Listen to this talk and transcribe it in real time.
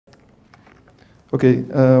Okay,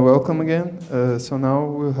 welcome again. So now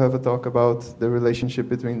we'll have a talk about the relationship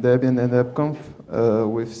between Debian and DebConf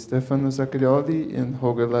with Stefano Zacchiroli and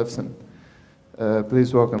Holger Levsen.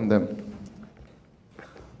 Please welcome them.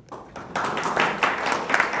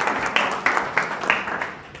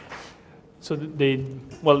 So the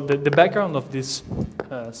background of this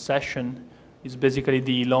session is basically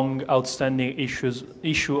the long outstanding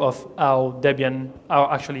issue of how DebConf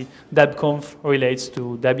relates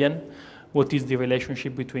to Debian. What is the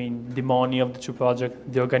relationship between the money of the two projects,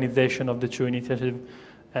 the organization of the two initiatives,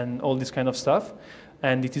 and all this kind of stuff.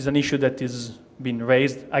 And it is an issue that is being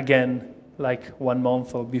raised again like 1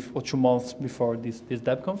 month or 2 months before this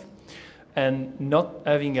DebConf. And not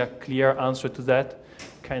having a clear answer to that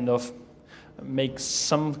kind of makes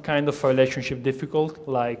some kind of relationship difficult,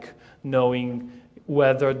 like knowing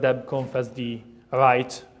whether DebConf has the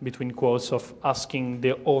right, between quotes, of asking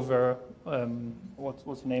the what's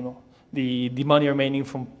the name of the money remaining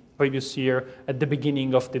from previous year at the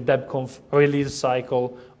beginning of the DebConf release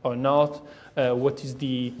cycle or not. What is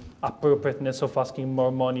the appropriateness of asking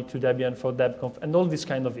more money to Debian for DebConf, and all these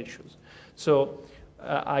kind of issues. So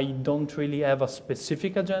I don't really have a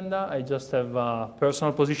specific agenda. I just have a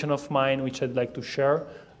personal position of mine which I'd like to share,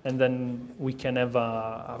 and then we can have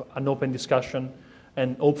an open discussion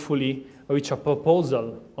and hopefully reach a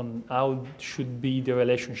proposal on how should be the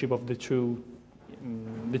relationship of the two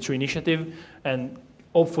initiatives, and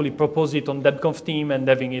hopefully propose it on DebConf team and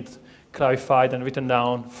having it clarified and written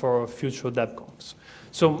down for future DebConfs.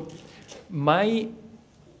 So my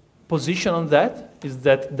position on that is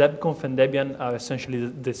that DebConf and Debian are essentially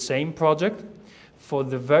the same project, for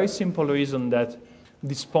the very simple reason that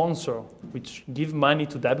the sponsor, which give money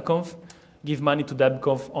to DebConf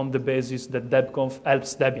on the basis that DebConf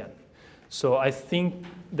helps Debian. So I think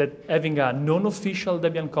that having a non-official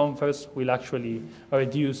Debian conference will actually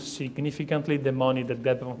reduce significantly the money that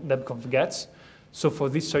DebConf gets. So for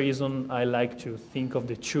this reason, I like to think of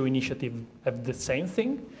the two initiatives as the same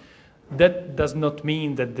thing. That does not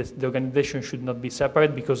mean that the organization should not be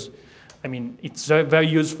separate, because I mean, it's very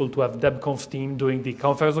useful to have DebConf team doing the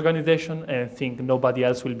conference organization, and I think nobody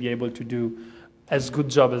else will be able to do as good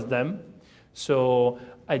job as them. So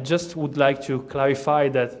I just would like to clarify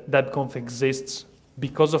that DebConf exists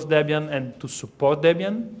because of Debian and to support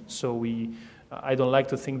Debian. So I don't like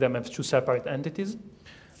to think them as two separate entities.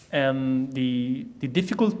 And the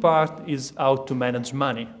difficult part is how to manage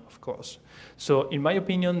money, of course. So in my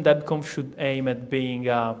opinion, DebConf should aim at being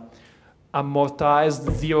a amortized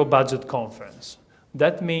zero-budget conference.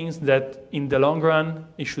 That means that in the long run,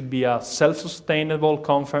 it should be a self-sustainable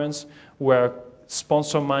conference where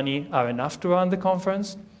sponsor money are enough to run the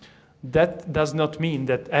conference. That does not mean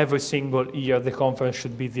that every single year the conference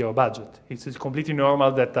should be zero budget. It's completely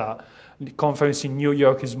normal that a conference in New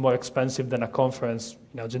York is more expensive than a conference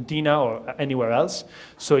in Argentina or anywhere else.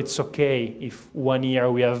 So it's okay if 1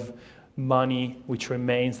 year we have money which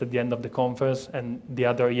remains at the end of the conference, and the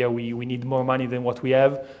other year we need more money than what we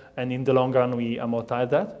have, and in the long run we amortize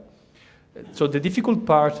that. So the difficult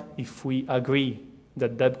part, if we agree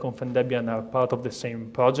that DebConf and Debian are part of the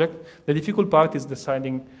same project, the difficult part is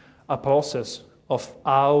deciding a process of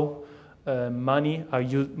how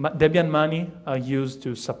Debian money are used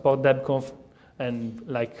to support DebConf, and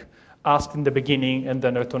like asked in the beginning and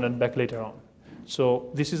then returned back later on. So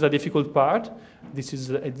this is a difficult part.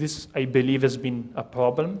 This I believe has been a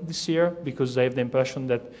problem this year, because I have the impression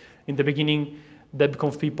that in the beginning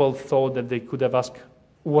DebConf people thought that they could have asked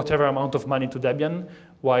whatever amount of money to Debian,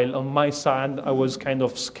 while on my side I was kind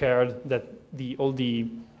of scared that all the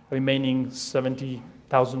remaining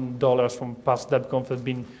 $70,000 from past DebConf had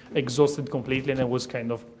been exhausted completely, and I was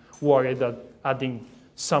kind of worried that adding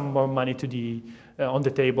some more money to on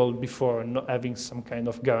the table before not having some kind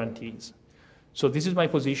of guarantees. So this is my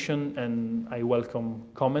position, and I welcome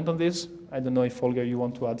comment on this. I don't know if, Holger, you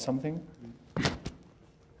want to add something?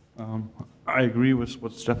 I agree with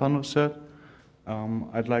what Stefano said.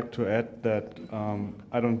 I'd like to add that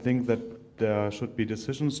I don't think that there should be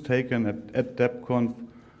decisions taken at DebConf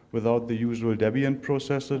without the usual Debian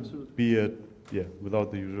processes,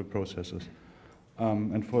 without the usual processes.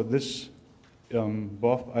 And for this,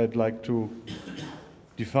 Bob, I'd like to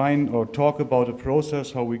define or talk about a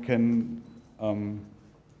process, how we can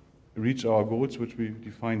reach our goals, which we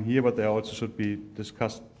define here, but they also should be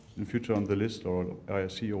discussed in future on the list or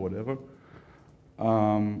IRC or whatever.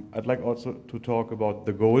 I'd like also to talk about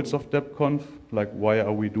the goals of DebConf, like why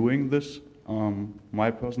are we doing this?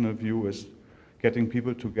 My personal view is getting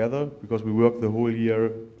people together, because we work the whole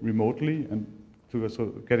year remotely, and so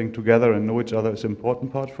getting together and know each other is an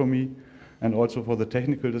important part for me. And also for the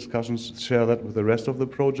technical discussions, share that with the rest of the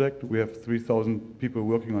project. We have 3,000 people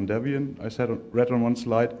working on Debian, read on one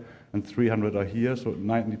slide, and 300 are here, so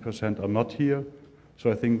 90% are not here.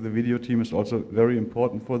 So I think the video team is also very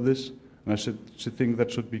important for this, and I should think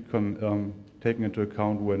that should be taken into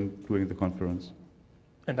account when doing the conference.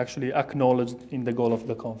 And actually acknowledged in the goal of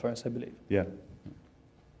the conference, I believe. Yeah.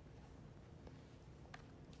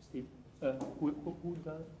 Steve, who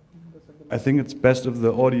does? I think it's best if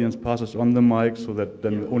the audience passes on the mic so that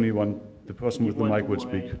then only the person with the mic will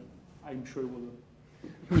speak. I'm sure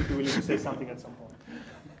we'll be willing to say something at some point.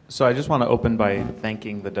 So I just want to open by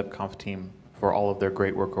thanking the DebConf team for all of their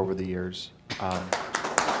great work over the years.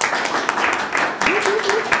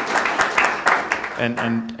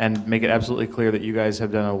 And make it absolutely clear that you guys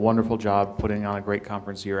have done a wonderful job putting on a great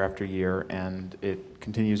conference year after year, and it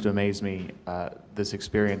continues to amaze me, this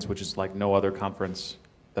experience, which is like no other conference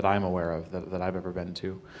that I'm aware of, that I've ever been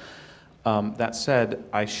to. That said,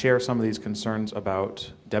 I share some of these concerns about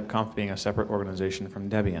DebConf being a separate organization from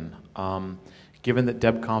Debian. Given that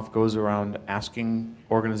DebConf goes around asking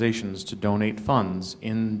organizations to donate funds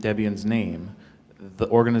in Debian's name, the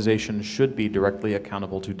organization should be directly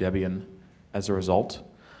accountable to Debian as a result,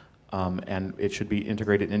 and it should be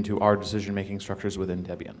integrated into our decision-making structures within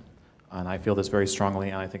Debian. And I feel this very strongly,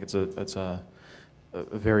 and I think it's a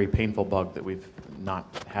very painful bug that we've not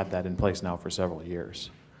had that in place now for several years.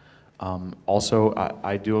 Also,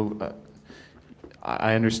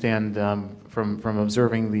 I understand from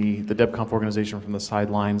observing the DebConf organization from the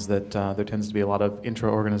sidelines that there tends to be a lot of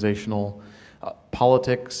intra-organizational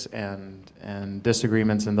politics and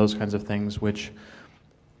disagreements and those kinds of things, which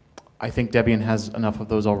I think Debian has enough of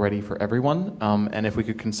those already for everyone. And if we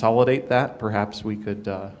could consolidate that, perhaps we could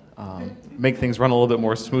make things run a little bit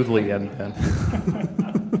more smoothly and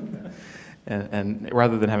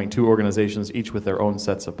rather than having two organizations, each with their own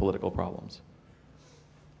sets of political problems.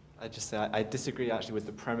 I'd just say I disagree actually with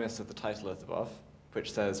the premise of the title of the BOF,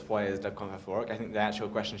 which says, why is DebConf a fork? I think the actual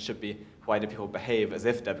question should be, why do people behave as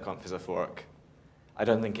if DebConf is a fork? I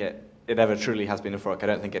don't think it ever truly has been a fork. I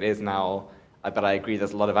don't think it is now, but I agree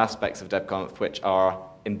there's a lot of aspects of DebConf which are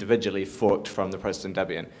individually forked from the process in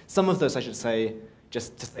Debian. Some of those, I should say,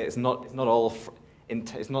 just to say it's not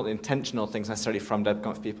intentional things necessarily from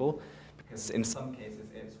DebConf people, because in some cases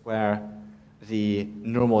it's where the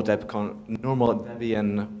normal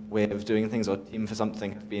Debian way of doing things or team for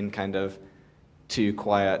something has been kind of too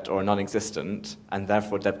quiet or non-existent, and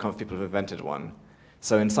therefore DebConf people have invented one.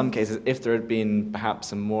 So in some cases, if there had been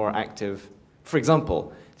perhaps a more active, for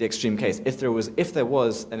example, the extreme case, if there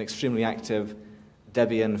was an extremely active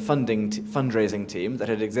Debian fundraising team that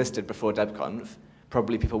had existed before DebConf,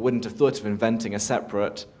 probably people wouldn't have thought of inventing a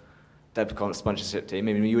separate DebConf sponsorship team.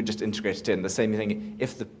 I mean, you would just integrate it in. The same thing,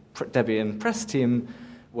 if the Debian press team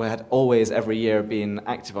had always, every year, been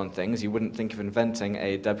active on things, you wouldn't think of inventing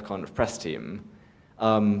a DebConf press team.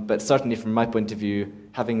 But certainly from my point of view,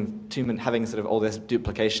 having sort of all this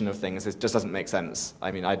duplication of things, it just doesn't make sense.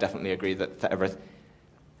 I mean, I definitely agree that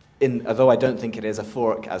although I don't think it is a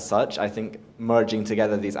fork as such, I think merging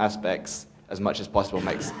together these aspects as much as possible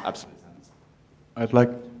makes absolute sense. I'd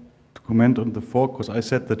like to comment on the fork, because I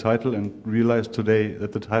said the title and realized today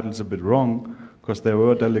that the title is a bit wrong, because there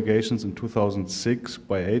were delegations in 2006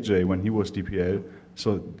 by AJ when he was DPL,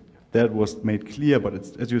 so that was made clear, but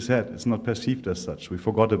it's, as you said, it's not perceived as such. We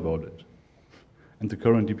forgot about it. And the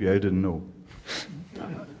current DPL didn't know.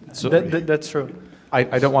 So that's true.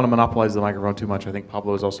 I don't want to monopolize the microphone too much. I think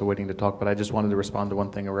Pablo is also waiting to talk, but I just wanted to respond to one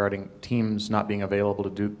thing regarding teams not being available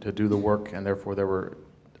to do the work, and therefore there were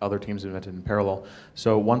other teams invented in parallel.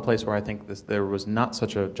 So one place where I think there was not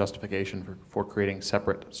such a justification for creating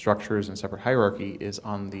separate structures and separate hierarchy is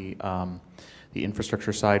on the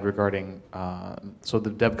infrastructure side regarding, so the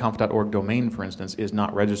debconf.org domain, for instance, is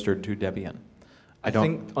not registered to Debian. I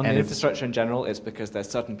think on the infrastructure in general, it's because there's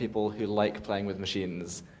certain people who like playing with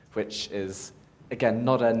machines, which is, again,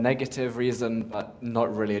 not a negative reason, but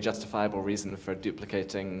not really a justifiable reason for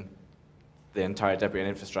duplicating the entire Debian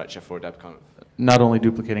infrastructure for DebConf. Not only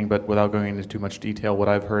duplicating, but without going into too much detail, what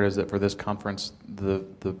I've heard is that for this conference, the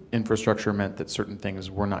infrastructure meant that certain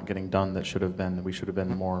things were not getting done that should have been, that we should have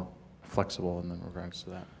been more flexible in regards to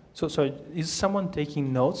that. So is someone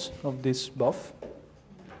taking notes of this BOF?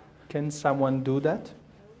 Can someone do that?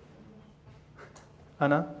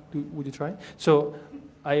 Anna, would you try? So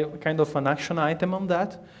I kind of an action item on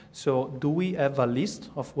that. So do we have a list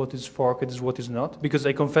of what is forked and what is not? Because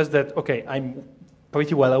I confess that, okay, I'm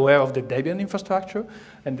pretty well aware of the Debian infrastructure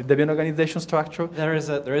and the Debian organization structure. There is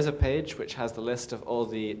a page which has the list of all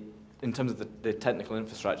the, in terms of the technical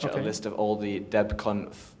infrastructure, okay, a list of all the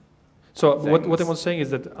DebConf So what I was saying is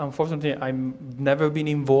that unfortunately I'm never been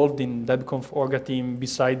involved in DebConf Orga team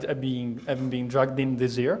besides having been dragged in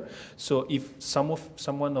this year. So if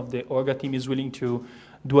someone of the Orga team is willing to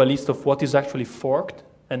do a list of what is actually forked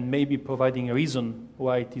and maybe providing a reason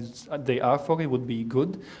why it is they are forked, it would be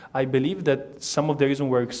good. I believe that some of the reasons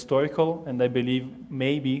were historical, and I believe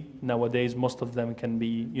maybe nowadays most of them can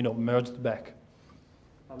be merged back.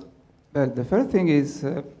 Well, the first thing is.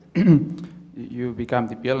 You become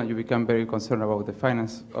DPL and you become very concerned about the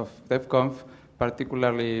finance of DebConf.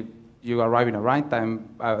 Particularly, you arrive in the right time,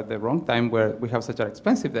 at the wrong time, where we have such an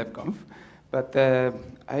expensive DebConf. But to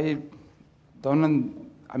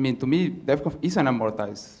me, DebConf is an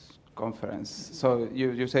amortized conference. So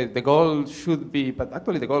you say the goal should be, but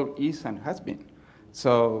actually the goal is and has been.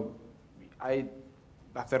 So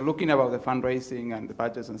after looking about the fundraising and the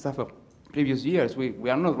budgets and stuff of previous years, we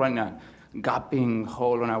are not running a gaping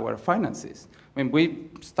hole on our finances. I mean, we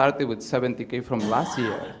started with 70K from last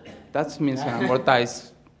year. That means an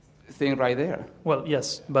amortized thing right there. Well,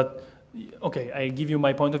 yes, but okay, I give you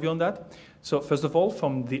my point of view on that. So first of all,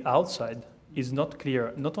 from the outside, it's not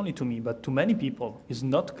clear, not only to me, but to many people, it's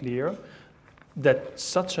not clear that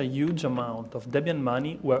such a huge amount of Debian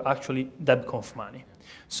money were actually DebConf money.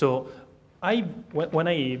 So when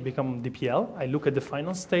I become DPL, I look at the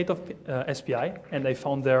final state of SPI, and I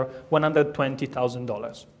found there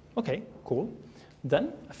 $120,000. Okay, cool.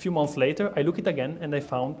 Then, a few months later, I look it again, and I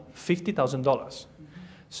found $50,000.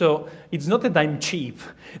 So it's not that I'm cheap,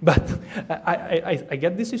 but I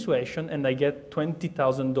get this situation, and I get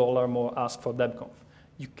 $20,000 more asked for DebConf.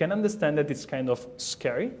 You can understand that it's kind of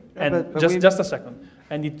scary. Yeah, and just a second.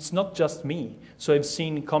 And it's not just me. So I've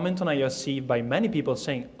seen comment on IRC by many people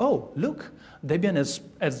saying, oh, look, Debian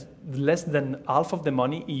has less than half of the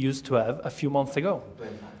money he used to have a few months ago.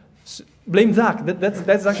 Blame Zach.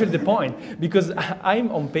 That's actually the point. Because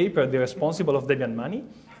I'm on paper the responsible of Debian money,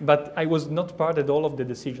 but I was not part at all of the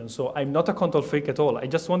decision. So I'm not a control freak at all. I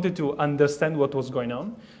just wanted to understand what was going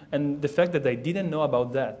on. And the fact that I didn't know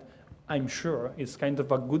about that, I'm sure is kind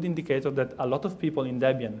of a good indicator that a lot of people in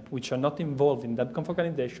Debian, which are not involved in DebConf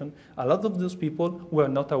organization, a lot of those people were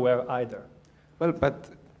not aware either. Well, but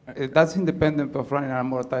that's independent of running an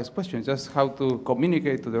amortized question, just how to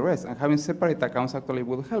communicate to the rest. And having separate accounts actually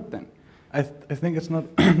will help them. I think it's not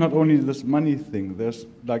not only this money thing. There's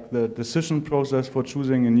like the decision process for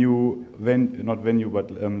choosing a new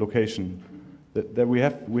location. That we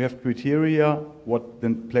have criteria what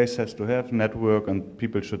the place has to have, network, and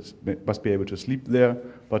people must be able to sleep there.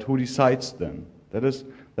 But who decides then? That is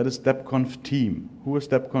DebConf team. Who is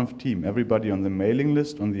DebConf team? Everybody on the mailing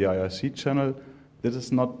list, on the IRC channel. This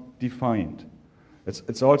is not defined.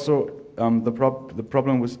 It's also the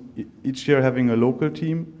problem with each year having a local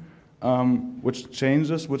team, which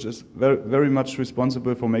changes, which is very, very much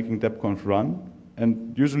responsible for making DebConf run.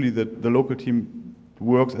 And usually the local team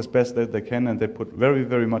works as best as they can, and they put very,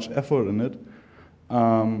 very much effort in it.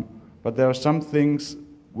 But there are some things,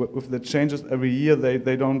 with the changes every year,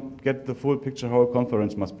 they don't get the full picture how a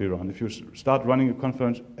conference must be run. If you start running a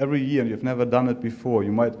conference every year and you've never done it before,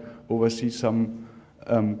 you might oversee some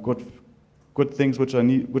good things which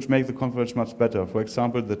make the conference much better. For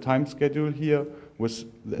example, the time schedule here was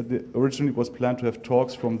originally was planned to have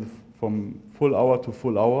talks from full hour to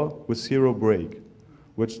full hour with 0 break,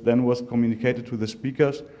 which then was communicated to the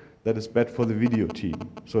speakers that is bad for the video team.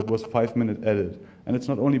 So it was 5-minute edit. And it's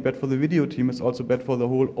not only bad for the video team, it's also bad for the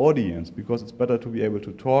whole audience, because it's better to be able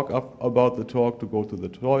to talk about the talk, to go to the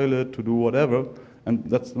toilet, to do whatever. And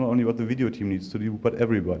that's not only what the video team needs to do, but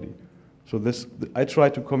everybody. So I try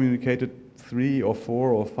to communicate it 3 or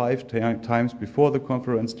 4 or 5 times before the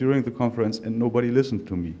conference, during the conference, and nobody listened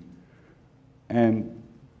to me. And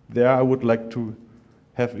there I would like to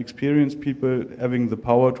have experienced people having the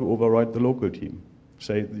power to override the local team.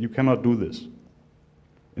 Say, you cannot do this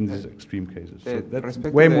in these extreme cases. So that's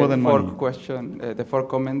way more than money. The fourth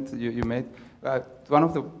comment you made, one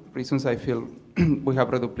of the reasons I feel we have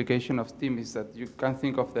reduplication of team is that you can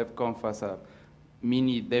think of DebConf as a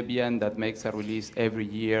mini Debian that makes a release every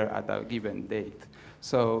year at a given date.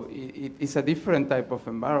 So it's a different type of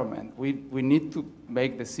environment. We need to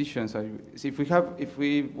make decisions. If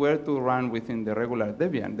we were to run within the regular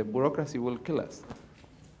Debian, the bureaucracy will kill us.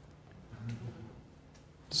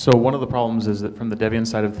 So one of the problems is that from the Debian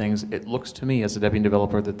side of things, it looks to me as a Debian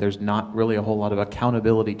developer that there's not really a whole lot of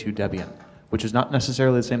accountability to Debian, which is not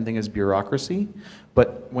necessarily the same thing as bureaucracy.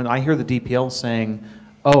 But when I hear the DPL saying,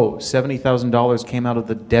 oh, $70,000 came out of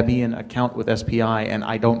the Debian account with SPI and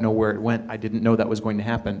I don't know where it went, I didn't know that was going to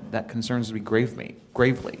happen, that concerns me gravely.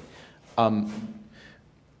 And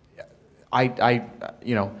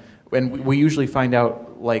we usually find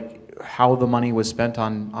out, like, how the money was spent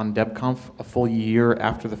on DebConf a full year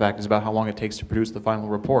after the fact is about how long it takes to produce the final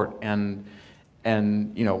report. And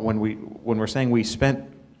you know, when we're saying we spent,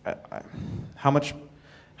 how much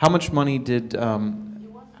money did? It was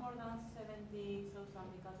more than 70,000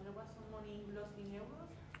 because there was some money lost in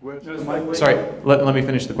euros. Sorry, let me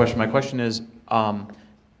finish the question. My question is,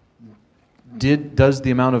 does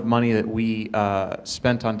the amount of money that we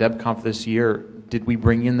spent on DebConf this year, did we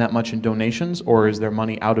bring in that much in donations, or is there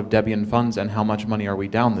money out of Debian funds, and how much money are we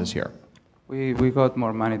down this year? We got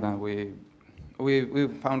more money than we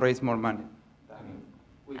fundraised more money.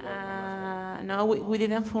 No, we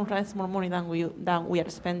didn't fundraise more money than we are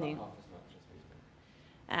spending.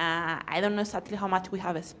 I don't know exactly how much we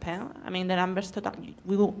have spent. I mean, the numbers total.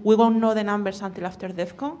 We won't know the numbers until after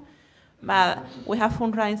DevCon, but we have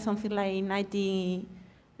fundraised something like 90,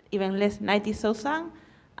 even less, 90,000,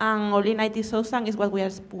 and only 90,000 is what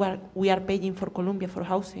we are paying for Colombia for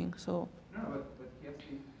housing. So.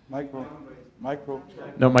 Micro.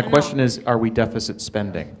 No, my question is, are we deficit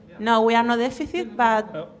spending? No, we are not deficit,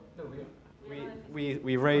 but.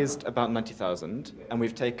 We raised about 90,000, and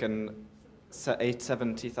we've taken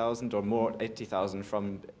 70,000 or more, 80,000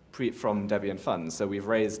 from Debian funds. So we've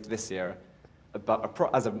raised this year about,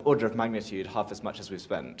 as an order of magnitude, half as much as we've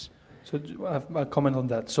spent. So I have a comment on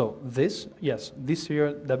that. So this year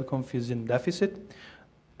DebConf is in deficit.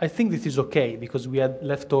 I think this is okay because we had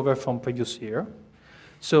leftover from previous year.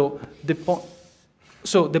 So the point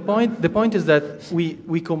is that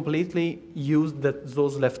we completely used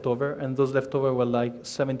those leftover, and those leftover were like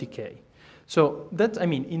 70K. So that, I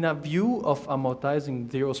mean, in a view of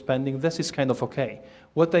amortizing zero spending, this is kind of okay.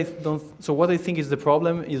 What I think is the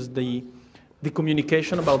problem is the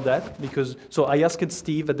communication about that, because, so I asked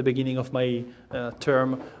Steve at the beginning of my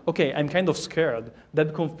term, okay, I'm kind of scared.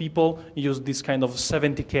 DebConf people use this kind of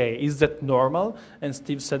 70K. Is that normal? And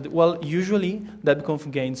Steve said, well, usually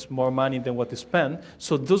DebConf gains more money than what is spent,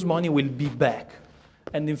 so those money will be back.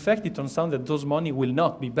 And in fact, it turns out that those money will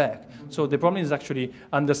not be back. So the problem is actually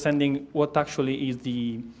understanding what actually is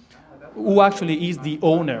who actually is the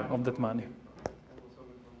owner of that money.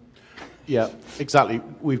 Yeah, exactly.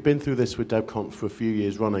 We've been through this with DebConf for a few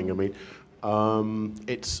years running. I mean,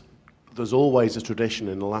 there's always a tradition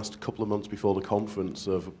in the last couple of months before the conference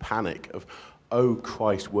of a panic of, oh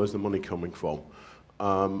Christ, where's the money coming from?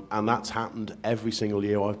 And that's happened every single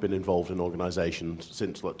year I've been involved in organisations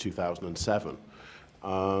since like 2007.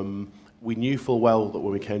 We knew full well that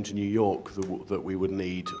when we came to New York that we would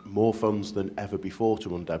need more funds than ever before to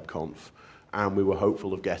run DebConf, and we were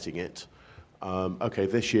hopeful of getting it. Okay,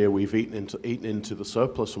 this year we've eaten into the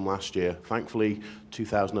surplus from last year. Thankfully,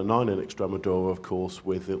 2009 in Extremadura, of course,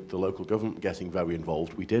 with the local government getting very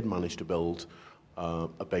involved, we did manage to build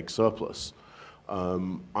a big surplus.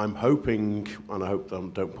 I'm hoping, and I hope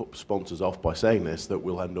don't put sponsors off by saying this, that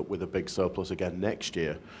we'll end up with a big surplus again next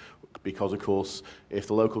year. Because, of course, if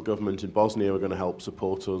the local government in Bosnia are going to help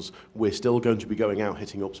support us, we're still going to be going out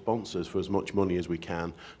hitting up sponsors for as much money as we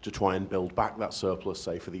can to try and build back that surplus,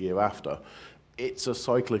 say, for the year after. It's a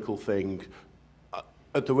cyclical thing.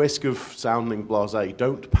 At the risk of sounding blasé,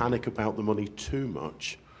 don't panic about the money too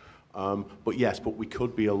much. But yes, but we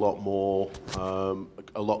could be a lot more,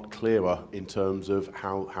 a lot clearer in terms of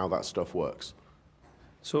how that stuff works.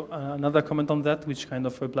 So another comment on that, which kind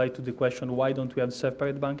of replied to the question, why don't we have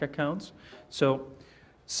separate bank accounts? So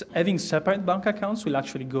having separate bank accounts will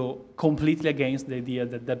actually go completely against the idea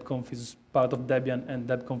that DebConf is part of Debian and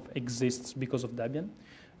DebConf exists because of Debian.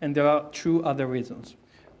 And there are two other reasons.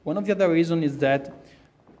 One of the other reasons is that,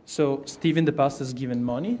 so Steve in the past has given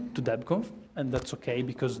money to DebConf, and that's okay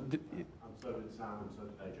because...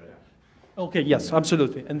 Okay, yes,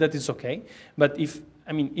 absolutely, and that is okay. But if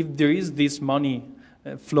there is this money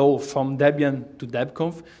flow from Debian to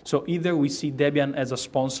DebConf, so either we see Debian as a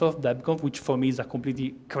sponsor of DebConf, which for me is a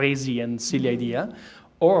completely crazy and silly idea,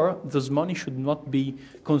 or this money should not be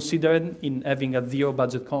considered in having a zero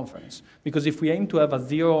budget conference. Because if we aim to have an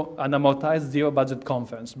amortized zero budget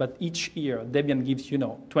conference, but each year Debian gives,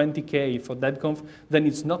 20K for DebConf, then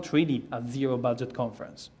it's not really a zero budget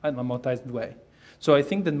conference, an amortized way. So I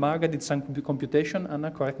think that Marga did some computation, Anna,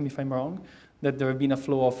 correct me if I'm wrong, that there have been a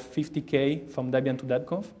flow of 50K from Debian to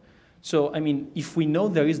DebConf. So, if we know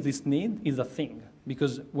there is this need, it's a thing.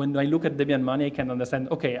 Because when I look at Debian money, I can understand,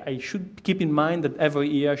 okay, I should keep in mind that every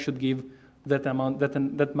year I should give that amount,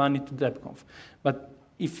 that money to DebConf. But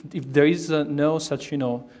if there is no such,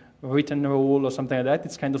 written rule or something like that,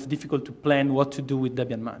 it's kind of difficult to plan what to do with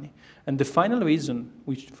Debian money. And the final reason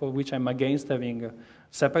for which I'm against having a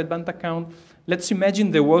separate bank account, let's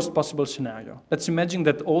imagine the worst possible scenario. Let's imagine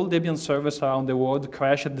that all Debian servers around the world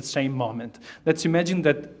crash at the same moment. Let's imagine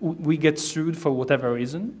that we get sued for whatever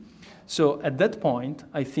reason. So at that point,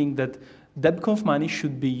 I think that DebConf money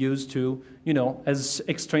should be used to, as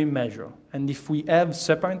extreme measure. And if we have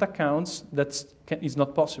separate accounts, that is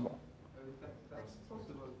not possible.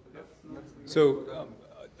 So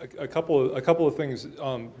a couple of things,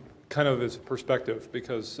 kind of as perspective,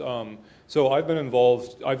 because so I've been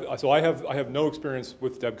involved. I have no experience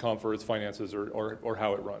with DebConf or its finances or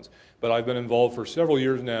how it runs, but I've been involved for several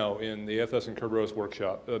years now in the AFS and Kerberos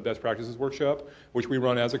workshop, best practices workshop, which we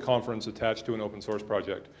run as a conference attached to an open source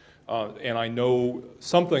project. And I know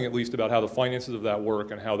something, at least, about how the finances of that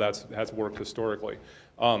work and how that's worked historically.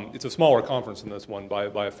 It's a smaller conference than this one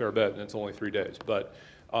by a fair bit, and it's only 3 days. But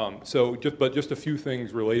just a few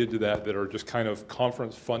things related to that are just kind of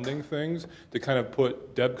conference funding things to kind of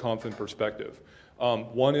put DebConf in perspective.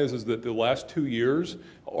 One is that the last 2 years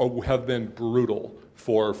have been brutal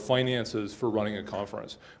for finances for running a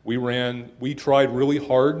conference. We tried really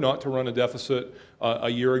hard not to run a deficit a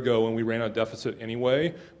year ago, and we ran a deficit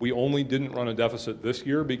anyway. We only didn't run a deficit this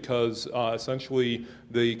year because essentially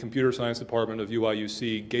the computer science department of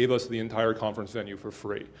UIUC gave us the entire conference venue for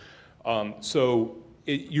free.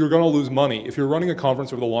 You're going to lose money. If you're running a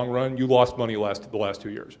conference over the long run, you lost money the last 2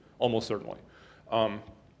 years, almost certainly.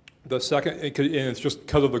 The second, and it's just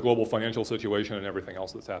because of the global financial situation and everything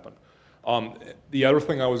else that's happened. The other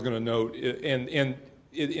thing I was going to note,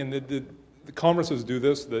 the conferences do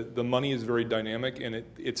this, the money is very dynamic, and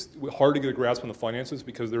it's hard to get a grasp on the finances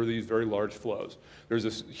because there are these very large flows. There's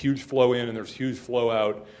this huge flow in and there's huge flow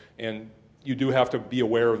out, and you do have to be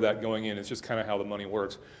aware of that going in. It's just kind of how the money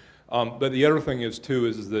works. But the other thing is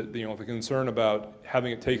that the concern about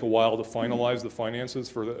having it take a while to finalize the finances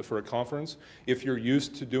for a conference. If you're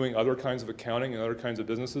used to doing other kinds of accounting and other kinds of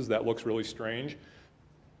businesses, that looks really strange.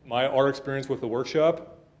 Our experience with the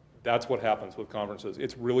workshop, that's what happens with conferences.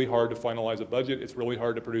 It's really hard to finalize a budget. It's really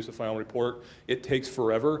hard to produce a final report. It takes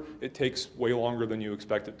forever. It takes way longer than you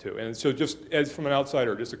expect it to. And so just as from an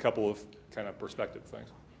outsider, just a couple of kind of perspective things.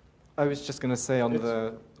 I was just going to say on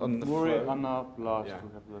the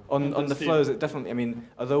flows, it definitely,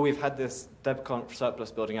 although we've had this DebConf surplus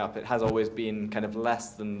building up, it has always been kind of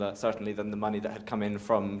less than certainly than the money that had come in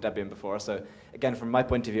from Debian before. So again, from my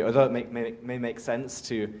point of view, although it may make sense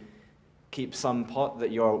to keep some pot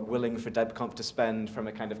that you're willing for DebConf to spend from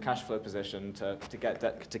a kind of cash flow position to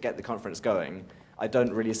get the conference going, I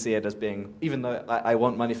don't really see it as being, even though I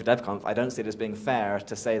want money for DebConf, I don't see it as being fair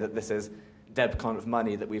to say that this is DebConf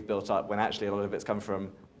money that we've built up when actually a lot of it's come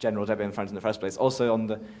from general Debian funds in the first place. Also on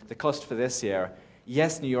the cost for this year,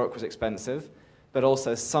 yes, New York was expensive, but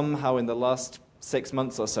also somehow in the last 6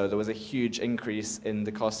 months or so, there was a huge increase in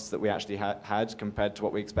the costs that we actually had compared to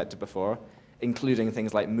what we expected before, including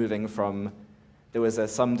things like moving from, there was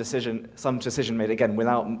some decision made, again,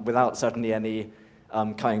 without certainly any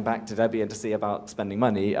coming back to Debian to see about spending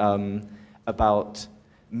money, about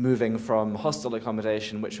moving from hostel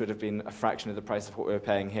accommodation, which would have been a fraction of the price of what we were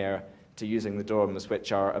paying here, to using the dorms,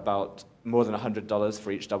 which are about more than $100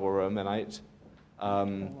 for each double room a night.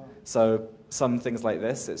 So some things like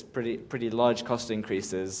this, it's pretty large cost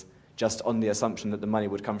increases just on the assumption that the money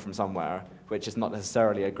would come from somewhere, which is not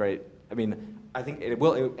necessarily a great, I think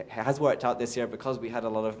it has worked out this year because we had a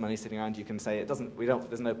lot of money sitting around. You can say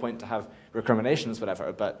there's no point to have recriminations,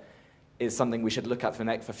 whatever, but is something we should look at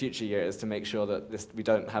for future years to make sure that we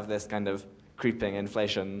don't have this kind of creeping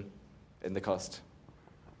inflation in the cost.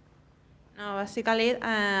 No, basically,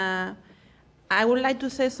 I would like to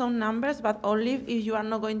say some numbers, but only if you are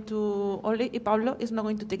not going to, only if Pablo is not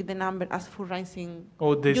going to take the number as fundraising.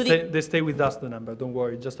 Oh, they stay with us, the number. Don't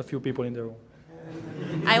worry, just a few people in the room.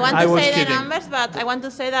 I want to say the numbers, but I want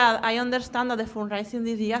to say that I understand that the fundraising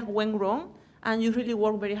this year went wrong, and you really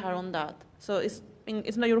work very hard on that. So it's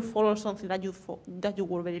not your fault or something that you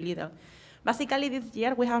were very little. Basically, this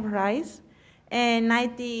year we have raised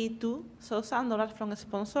 $92,000 from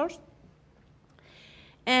sponsors.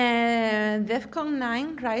 And DEFCON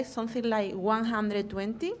 9 raised something like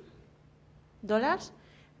 $120,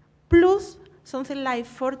 plus something like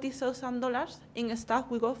 $40,000 in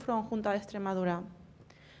staff we got from Junta de Extremadura.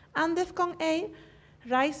 And DEFCON 8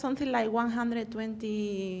 raised something like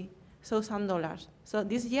 $120,000. So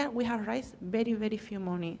this year we have raised very, very few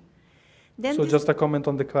money. Then so just a comment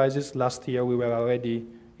on the crisis. Last year we were already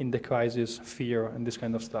in the crisis, fear, and this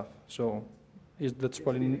kind of stuff. So that's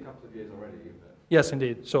probably... It's been a couple of years already. Yes,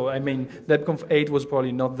 indeed. So I mean, DebConf 8 was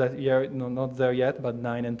probably not that year, no, not there yet, but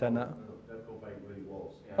 9 and 10.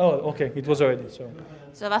 Oh, okay, it was already.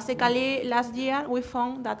 So basically, last year we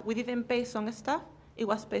found that we didn't pay some stuff; it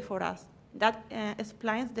was paid for us. That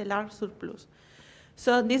explains the large surplus.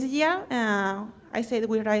 So this year, I said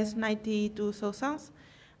we raised 92,000,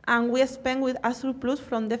 and we spent with a surplus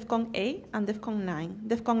from DebConf 8 and DebConf 9.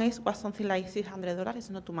 DebConf 8 was something like $600. It's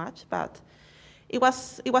not too much, but it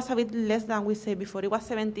was a bit less than we said before. It was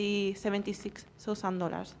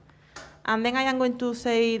 $76,000. And then I am going to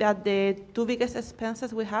say that the two biggest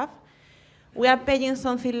expenses we have, we are paying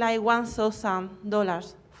something like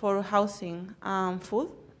 $1,000 for housing and food.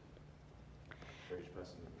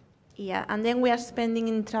 Yeah, and then we are spending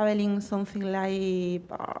in traveling something like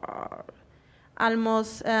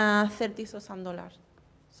almost $30,000.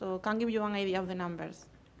 So can give you an idea of the numbers.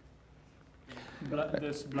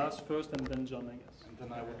 There's Blas first and then John, I guess. And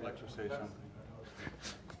then I would like to say something.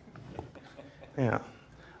 Yeah.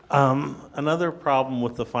 Another problem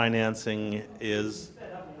with the financing is...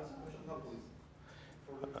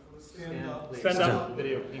 Stand up.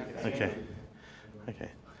 Okay. Okay.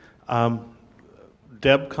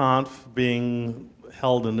 DebConf being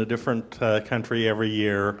held in a different country every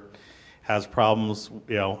year has problems,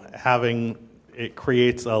 you know, it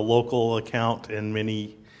creates a local account in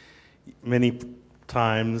many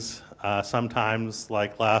times. Sometimes,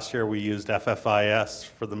 like last year, we used FFIS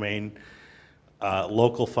for the main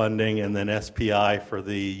local funding and then SPI for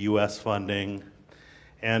the US funding.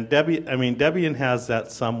 And Debian has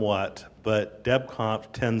that somewhat, but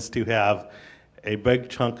DebConf tends to have a big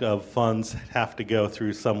chunk of funds have to go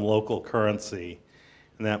through some local currency,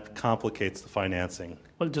 and that complicates the financing.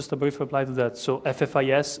 Well, just a brief reply to that. So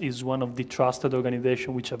FFIS is one of the trusted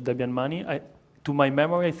organizations which have Debian money. To my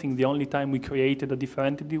memory, I think the only time we created a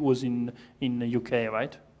different entity was in the UK,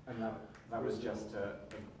 right? And that was just to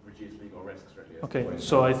reduce legal risks, really. Okay,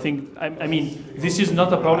 so I think, I mean, this is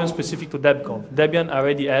not a problem specific to DebConf. Debian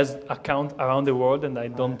already has account around the world, and I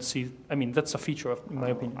don't see, I mean, that's a feature, in my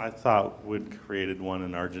opinion. I thought we'd created one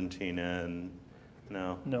in Argentina, and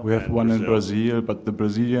no. We have one in Brazil, but the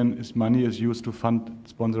Brazilian money is used to fund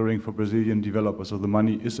sponsoring for Brazilian developers. So the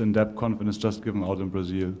money is in DebConf and it's just given out in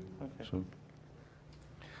Brazil. Okay. So.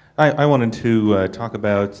 I wanted to talk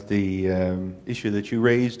about the issue that you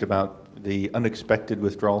raised about the unexpected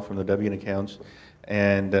withdrawal from the Debian accounts,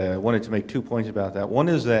 and wanted to make 2 points about that. One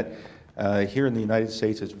is that here in the United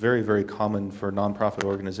States, it's very, very common for nonprofit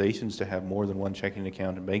organizations to have more than one checking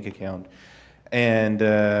account and bank account. And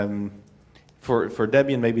for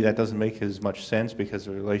Debian, maybe that doesn't make as much sense because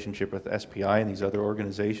of the relationship with SPI and these other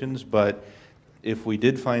organizations, but if we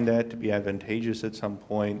did find that to be advantageous at some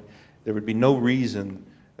point, there would be no reason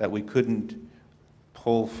that we couldn't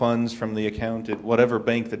pull funds from the account at whatever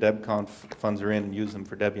bank the DebConf funds are in and use them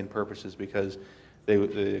for Debian purposes, because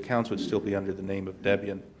the accounts would still be under the name of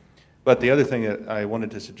Debian. But the other thing that I wanted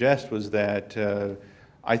to suggest was that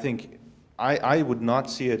I think I would not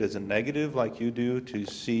see it as a negative like you do to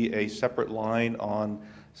see a separate line on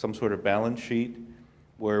some sort of balance sheet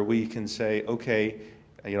where we can say, okay,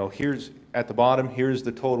 you know, here's at the bottom, here's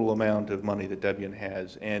the total amount of money that Debian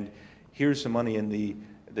has, and here's some money in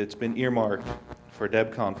that's been earmarked for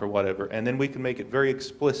DebConf or whatever, and then we can make it very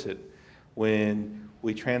explicit when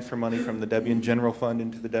we transfer money from the Debian General Fund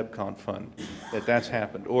into the DebConf fund that's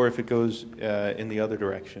happened, or if it goes in the other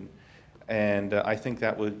direction. And I think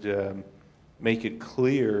that would make it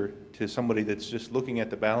clear to somebody that's just looking at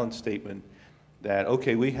the balance statement that,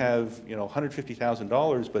 okay, we have, you know,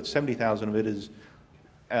 $150,000, but $70,000 of it is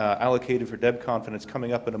allocated for DebConf and it's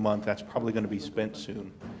coming up in a month. That's probably going to be spent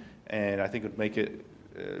soon. And I think it would make it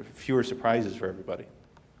fewer surprises for everybody.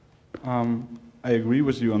 I agree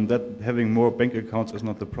with you on that. Having more bank accounts is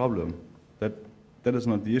not the problem. That is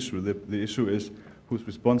not the issue. The issue is who's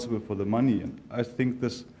responsible for the money. And I think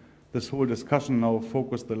this whole discussion now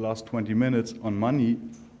focused the last 20 minutes on money,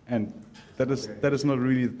 and that is not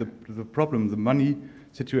really the problem. The money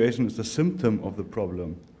situation is the symptom of the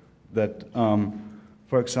problem. That,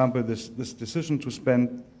 for example, this decision to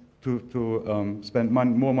spend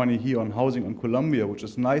more money here on housing on Columbia, which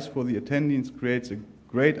is nice for the attendees, creates a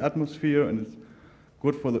great atmosphere, and it's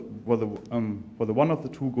good for the one of the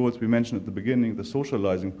two goals we mentioned at the beginning, the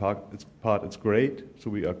socializing part. It's great, so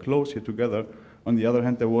we are close here together. On the other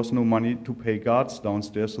hand, there was no money to pay guards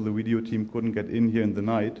downstairs, so the video team couldn't get in here in the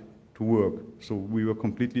night to work. So we were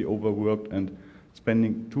completely overworked, and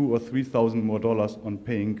spending $2,000 or $3,000 more on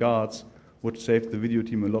paying guards would save the video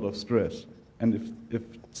team a lot of stress. And if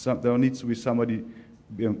there needs to be somebody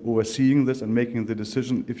overseeing this and making the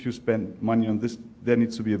decision. If you spend money on this, there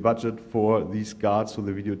needs to be a budget for these guards so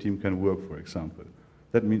the video team can work, for example.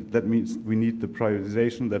 That means we need the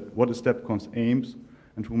prioritization, that what is DebConf's aims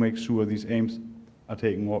and who makes sure these aims are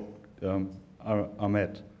are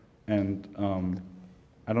met. And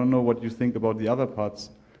I don't know what you think about the other parts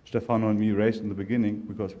Stefano and me raised in the beginning,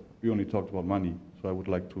 because we only talked about money. So I would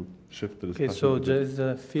like to shift the discussion. Okay, so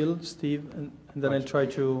there's Phil, Steve, and then I'll try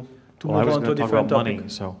to move I was on to going a to talk different about topic. money,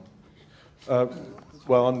 so.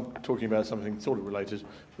 Well, I'm talking about something sort of related,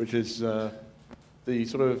 which is the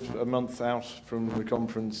sort of a month out from the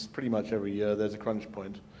conference, pretty much every year, there's a crunch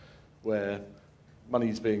point where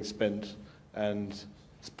money's being spent and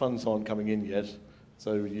funds aren't coming in yet.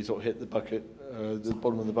 So you sort of hit the bucket, the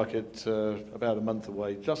bottom of the bucket about a month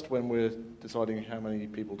away, just when we're deciding how many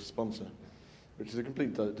people to sponsor, which is a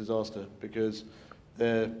complete disaster because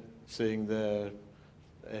they're seeing their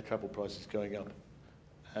air travel prices going up.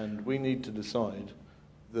 And we need to decide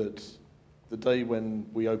that the day when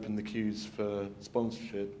we open the queues for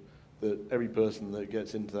sponsorship, that every person that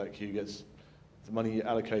gets into that queue gets the money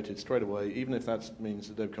allocated straight away, even if that means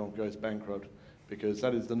that DebConf goes bankrupt, because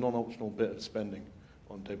that is the non-optional bit of spending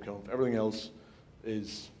on DebConf. Everything else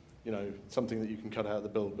is, something that you can cut out of the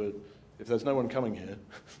bill, but if there's no one coming here,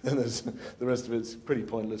 then the rest of it's pretty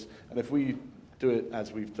pointless. And if we do it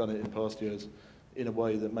as we've done it in past years, in a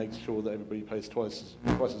way that makes sure that everybody pays twice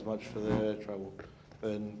as much for their air travel,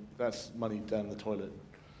 then that's money down the toilet.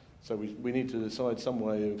 So we need to decide some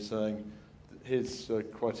way of saying, here's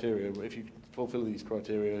criteria. If you fulfill these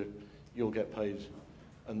criteria, you'll get paid,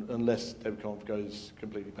 unless DebConf goes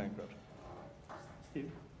completely bankrupt.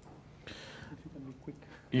 Steve, if you can be quick.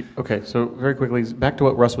 Okay, so very quickly, back to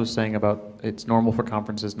what Russ was saying about it's normal for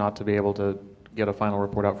conferences not to be able to get a final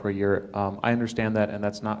report out for a year. I understand that, and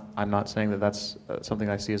I'm not saying that that's something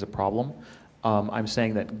I see as a problem. I'm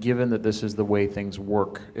saying that given that this is the way things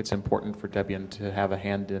work, it's important for Debian to have a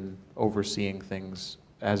hand in overseeing things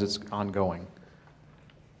as it's ongoing.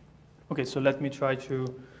 Okay, so let me try to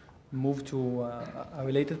move to a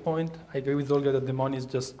related point. I agree with Holger that the money is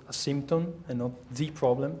just a symptom and not the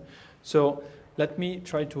problem. So let me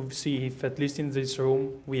try to see if, at least in this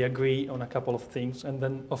room, we agree on a couple of things, and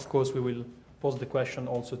then, of course, we will pose the question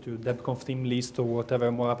also to DebConf team list or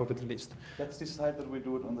whatever more appropriate list. Let's decide that we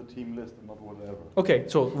do it on the team list and not whatever. Okay,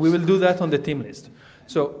 so we will do that on the team list.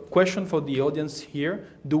 So question for the audience here,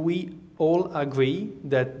 do we all agree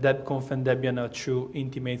that DebConf and Debian are two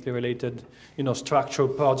intimately related, structure,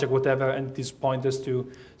 project, whatever, and it is pointless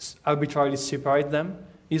to arbitrarily separate them?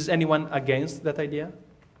 Is anyone against that idea?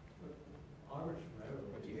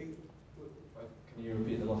 Can you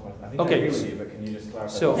repeat the last one? I think Okay. I agree with you, but can you just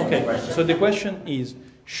clarify? So, okay. So the question is,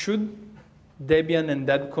 should Debian and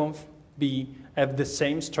DebConf have the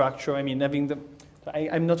same structure? I mean, having the,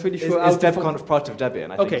 I'm not really sure. Is DebConf part of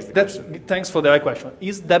Debian? I think is the question. Thanks for the right question.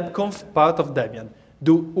 Is DebConf part of Debian?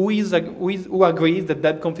 Who agrees that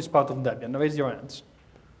DebConf is part of Debian? Raise your hands.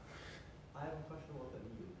 I have a question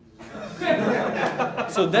about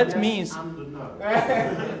that. So that means. And the no.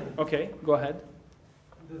 Okay, go ahead.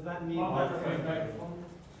 Does that mean that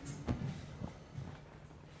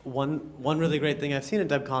one really great thing I've seen at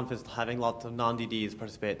DebConf is having lots of non-DDs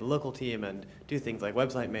participate in the local team and do things like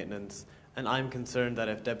website maintenance. And I'm concerned that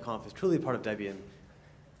if DebConf is truly part of Debian,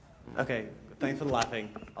 okay, thanks for laughing.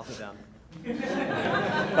 I'll sit down.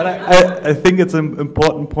 But I think it's an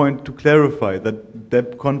important point to clarify that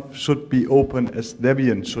DebConf should be open as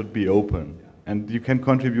Debian should be open. And you can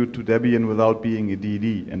contribute to Debian without being a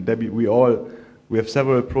DD. And we have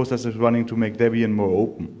several processes running to make Debian more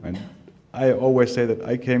open. And I always say that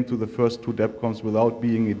I came to the first two DebConfs without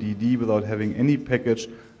being a DD, without having any package.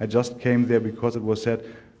 I just came there because it was said,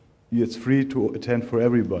 it's free to attend for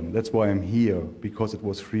everyone. That's why I'm here, because it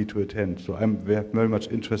was free to attend. So we have very much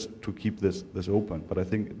interest to keep this open, but I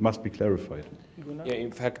think it must be clarified. Yeah,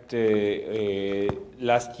 in fact,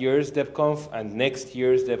 last year's DebConf and next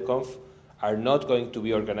year's DebConf are not going to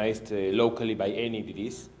be organized locally by any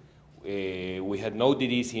DDs. We had no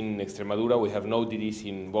DDs in Extremadura, we have no DDs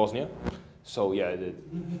in Bosnia. So yeah.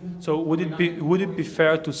 So would it be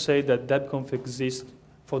fair to say that DebConf exists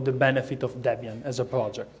for the benefit of Debian as a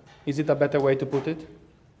project? Is it a better way to put it?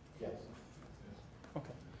 Yes.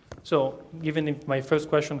 Okay. So given if my first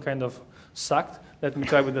question kind of sucked, let me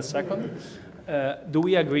try with the second. Do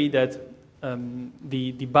we agree that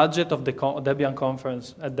the budget of the Debian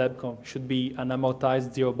conference at DebConf should be an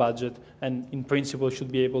amortized zero budget and in principle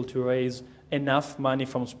should be able to raise enough money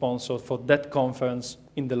from sponsors for that conference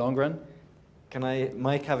in the long run?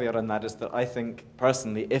 My caveat on that is that I think,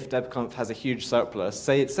 personally, if DebConf has a huge surplus,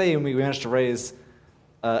 say we managed to raise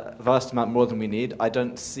a vast amount more than we need, I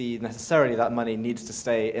don't see necessarily that money needs to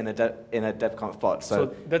stay in a DebConf pot.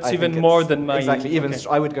 So that's even more than my... Exactly, even okay.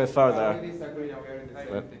 I would go further.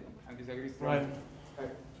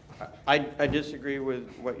 I disagree with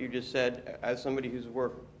what you just said. As somebody who's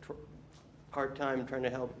worked part-time trying to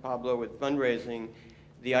help Pablo with fundraising,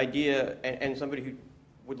 the idea, and somebody who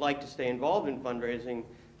would like to stay involved in fundraising,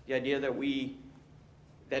 the idea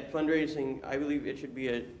that fundraising, I believe it should be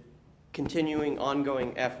a continuing,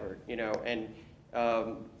 ongoing effort, you know, and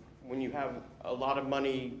when you have a lot of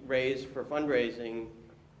money raised for fundraising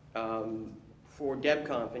for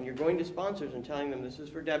DebConf, and you're going to sponsors and telling them this is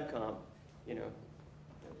for DebConf, you know.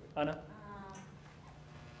 Anna?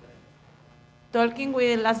 Talking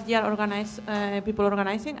with last year people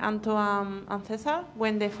organizing, Anto and Cesar,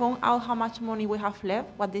 when they found out how much money we have left,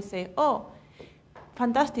 what they say, oh,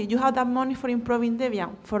 fantastic, you have that money for improving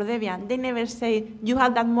Debian, for Debian. They never say, you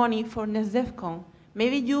have that money for next DevCon.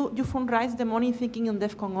 Maybe you fundraise the money thinking in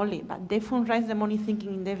DevCon only, but they fundraise the money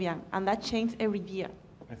thinking in Debian, and that changes every year.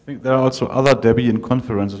 I think there are also other Debian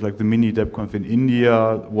conferences, like the mini DebConf in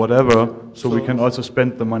India, whatever, so we can also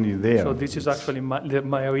spend the money there. So this is actually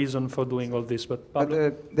my reason for doing all this. But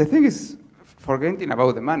the thing is, forgetting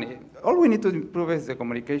about the money, all we need to improve is the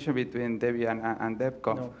communication between Debian and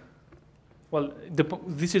DebConf. No. Well,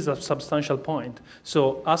 this is a substantial point.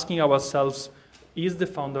 So asking ourselves, is the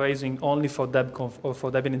fundraising only for DebConf or for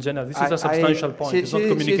Debian in general? This is a substantial point. It's not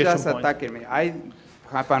communication she's just point. attacking me. I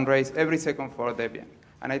have fundraised every second for Debian.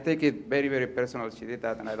 And I take it very, very personal. She did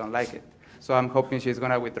that, and I don't like it. So I'm hoping she's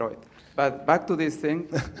going to withdraw it. But back to this thing,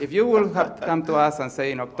 if you will have come to us and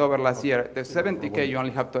say in October last year, the 70K, you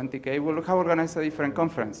only have 20K, we'll have organized a different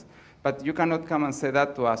conference. But you cannot come and say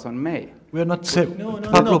that to us on May. We're not saying... No.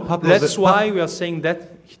 That's why we are saying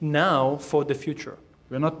that now for the future.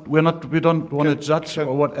 We don't want to judge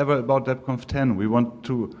or whatever about DebConf 10. We want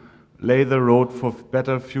to lay the road for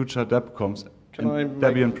better future DebConfs.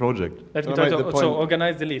 Debian project. Let me try to so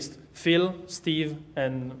organize the list. Phil, Steve,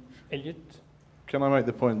 and Elliot. Can I make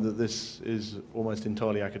the point that this is almost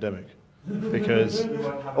entirely academic? Because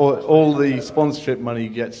all the sponsorship money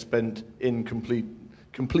gets spent in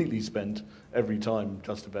completely spent every time,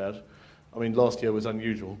 just about. I mean, last year was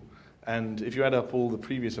unusual. And if you add up all the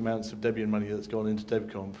previous amounts of Debian money that's gone into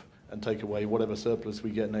DebConf and take away whatever surplus we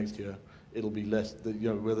get next year, it'll be less.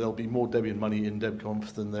 Where there'll be more Debian money in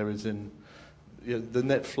DebConf than there is in. The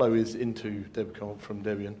net flow is into DebConf from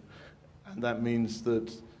Debian, and that means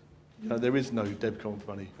that there is no DebConf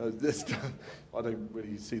money. I don't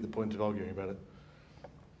really see the point of arguing about it.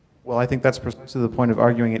 Well, I think that's precisely the point of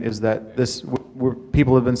arguing it, is that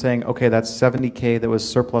people have been saying, okay, that's 70K that was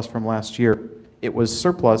surplus from last year. It was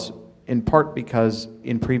surplus in part because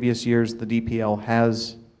in previous years the DPL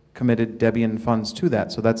has committed Debian funds to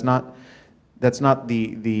that. So that's not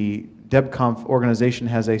the DebConf organization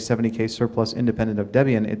has a 70K surplus independent of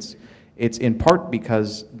Debian. It's in part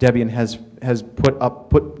because Debian has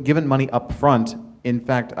given money up front. In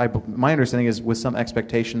fact, my understanding is with some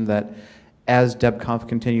expectation that as DebConf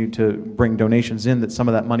continued to bring donations in, that some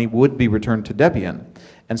of that money would be returned to Debian.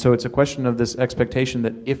 And so it's a question of this expectation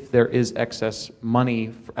that if there is excess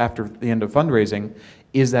money after the end of fundraising,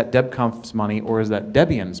 is that DebConf's money or is that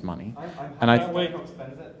Debian's money?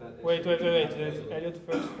 Wait. Elliot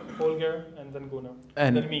first, Holger, and then Gunnar,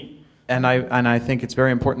 and then me. And I think it's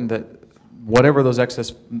very important that whatever those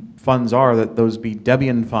excess funds are, that those be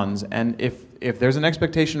Debian funds. And if there's an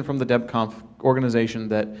expectation from the DebConf organization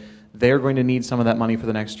that they're going to need some of that money for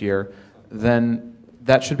the next year, then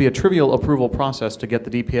that should be a trivial approval process to get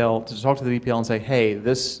the DPL, to talk to the DPL and say, hey,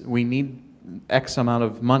 we need X amount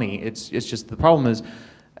of money. It's just the problem is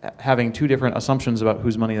having two different assumptions about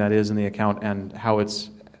whose money that is in the account and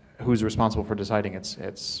who's responsible for deciding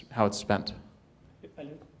how it's spent.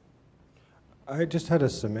 I just had a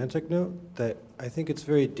semantic note that I think it's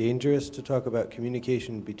very dangerous to talk about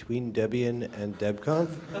communication between Debian and DebConf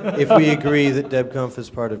if we agree that DebConf is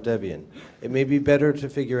part of Debian. It may be better to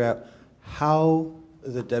figure out how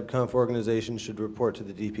the DebConf organization should report to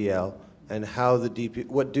the DPL and how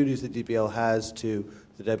what duties the DPL has to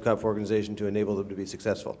the DebConf organization to enable them to be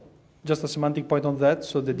successful. Just a semantic point on that.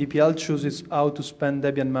 So the DPL chooses how to spend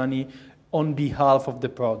Debian money on behalf of the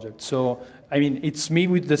project. So, I mean, it's me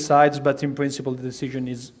who decides, but in principle, the decision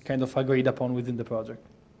is kind of agreed upon within the project.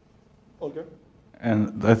 Okay.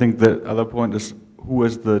 And I think the other point is, who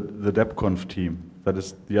is the DebConf team? That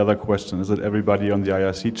is the other question. Is it everybody on the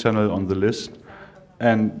IRC channel on the list?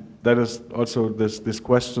 And that is also this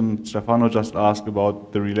question Stefano just asked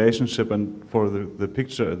about the relationship and for the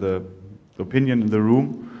picture, the opinion in the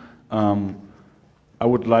room. I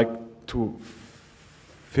would like to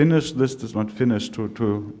finish this is not finished,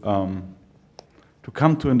 to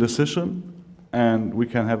come to a decision, and we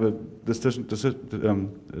can have a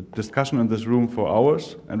discussion in this room for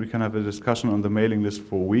hours, and we can have a discussion on the mailing list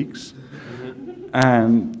for weeks.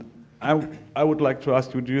 And I would like to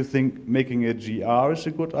ask you, do you think making a GR is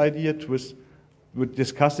a good idea? With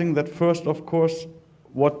discussing that first, of course,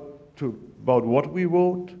 about what we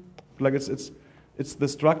vote? Like it's the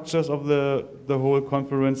structures of the whole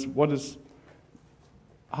conference.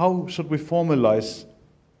 How should we formalize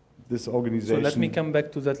this organization? So let me come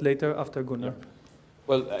back to that later after Gunnar.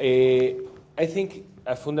 Well, I think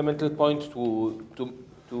a fundamental point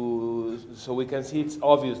so we can see it's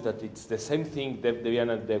obvious that it's the same thing, Debian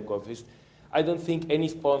and DebConf is. I don't think any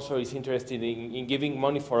sponsor is interested in giving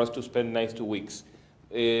money for us to spend nice 2 weeks.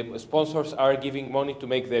 Sponsors are giving money to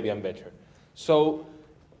make Debian better. So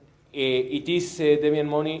it is Debian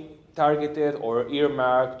money targeted or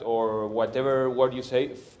earmarked or whatever word you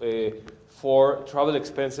say for travel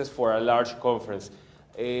expenses for a large conference.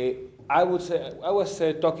 I would say, I was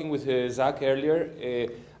talking with Zach earlier.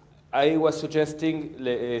 I was suggesting,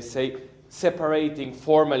 say, separating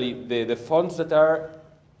formally the funds that are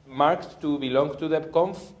marked to belong to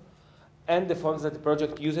DebConf and the funds that the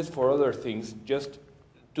project uses for other things, just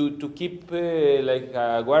to keep like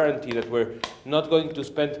a guarantee that we're not going to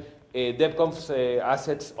spend DebConf's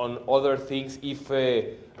assets on other things if,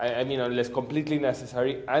 I mean, unless completely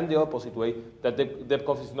necessary, and the opposite way, that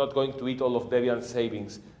DebConf is not going to eat all of Debian's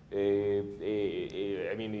savings.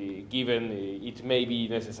 I mean, given it may be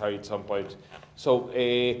necessary at some point. So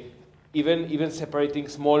even separating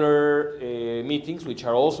smaller meetings, which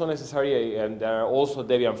are also necessary and are also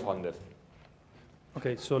Debian funded.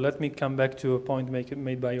 Okay, so let me come back to a point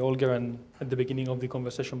made by Holger and at the beginning of the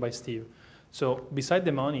conversation by Steve. So beside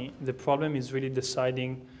the money, the problem is really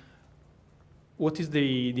deciding what is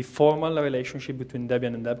the formal relationship between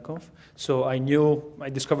Debian and DebConf. So I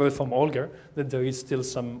discovered from Holger that there is still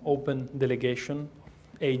some open delegation,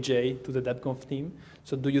 AJ, to the DebConf team.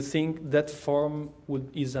 So do you think that form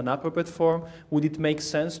is an appropriate form? Would it make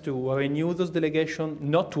sense to renew those delegations,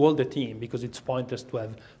 not to all the team, because it's pointless to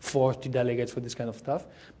have 40 delegates for this kind of stuff,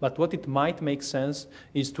 but what it might make sense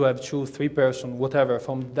is to have 2, 3 person, whatever,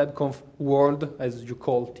 from DebConf world, as you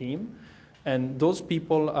call team, and those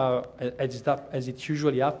people are, as it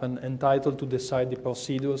usually happens, entitled to decide the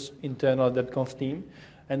procedures internal DebConf team,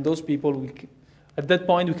 and those people at that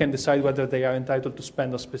point, we can decide whether they are entitled to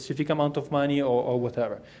spend a specific amount of money or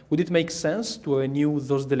whatever. Would it make sense to renew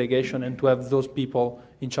those delegations and to have those people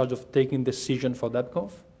in charge of taking decision for DebConf?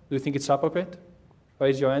 Do you think it's appropriate?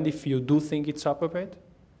 Raise your hand if you do think it's appropriate.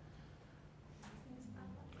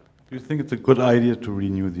 Do you think it's a good idea to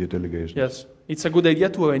renew the delegations? Yes, it's a good idea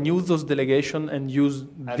to renew those delegations and use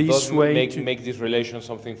this way to make this relation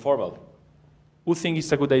something formal. Who thinks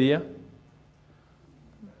it's a good idea?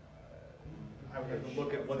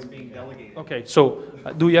 Look at what's being delegated. Okay, so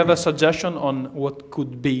do you have a suggestion on what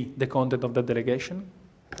could be the content of the delegation?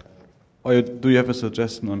 Or do you have a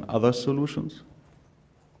suggestion on other solutions?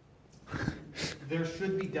 There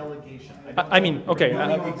should be delegation.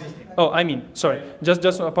 Sorry,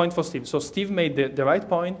 just a point for Steve. So Steve made the right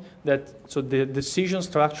point that the decision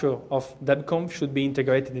structure of DebConf should be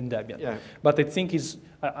integrated in Debian. Yeah. But I think it's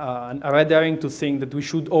a red herring to think that we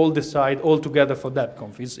should all decide all together for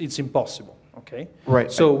DebConf. It's impossible. Okay.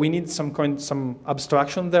 Right. So we need some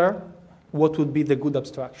abstraction there. What would be the good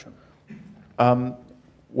abstraction?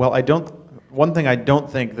 Well, one thing I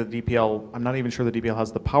don't think that DPL, I'm not even sure the DPL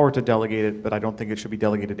has the power to delegate it, but I don't think it should be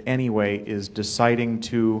delegated anyway, is deciding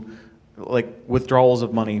to, like, withdrawals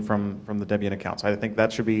of money from the Debian accounts. I think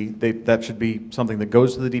that should be something that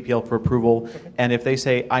goes to the DPL for approval. Okay. And if they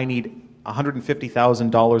say, I need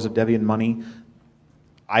 $150,000 of Debian money,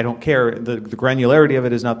 I don't care. The granularity of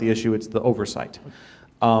it is not the issue, it's the oversight.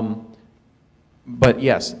 But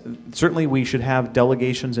yes, certainly we should have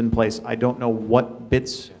delegations in place. I don't know what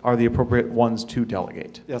bits are the appropriate ones to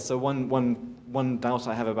delegate. Yeah, so one doubt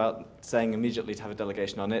I have about saying immediately to have a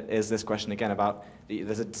delegation on it is this question again about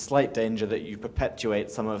there's a slight danger that you perpetuate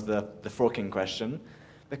some of the forking question,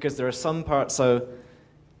 because there are some parts, so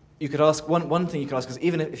you could ask, one thing you could ask is,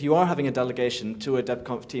 even if you are having a delegation to a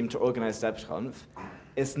DebConf team to organize DebConf,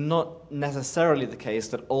 it's not necessarily the case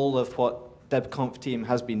that all of what DebConf team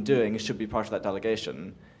has been doing should be part of that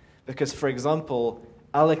delegation. Because, for example,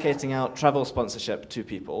 allocating out travel sponsorship to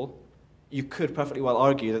people, you could perfectly well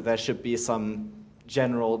argue that there should be some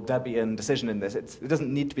general Debian decision in this. It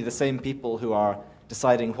doesn't need to be the same people who are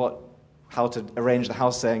deciding how to arrange the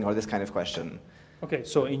housing or this kind of question. Okay,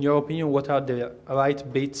 so in your opinion, what are the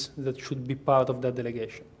right bits that should be part of that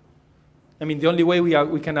delegation? I mean, the only way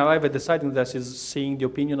we can arrive at deciding this is seeing the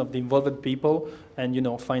opinion of the involved people and, you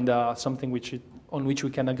know, find something on which we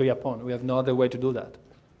can agree upon. We have no other way to do that.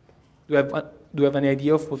 Do you have any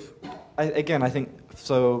idea of? Again, I think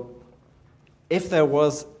so. If there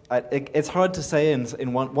was, it's hard to say.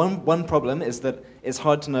 In one problem is that it's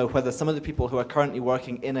hard to know whether some of the people who are currently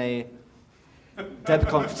working in a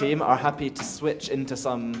DebConf team are happy to switch into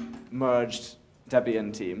some merged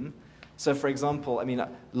Debian team. So, for example, I mean,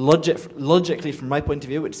 logically, from my point of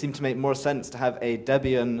view, it would seem to make more sense to have a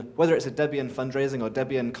Debian, whether it's a Debian fundraising or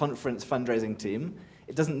Debian conference fundraising team.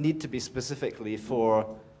 It doesn't need to be specifically for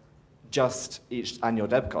just each annual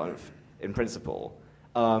DebConf, in principle.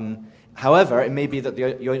 However, it may be that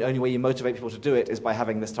the only way you motivate people to do it is by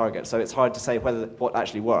having this target. So it's hard to say what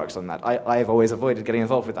actually works on that. I've always avoided getting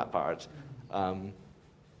involved with that part.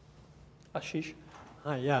 Ashish?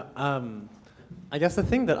 Hi, yeah. I guess the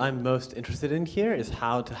thing that I'm most interested in here is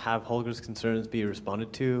how to have Holger's concerns be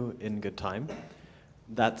responded to in good time.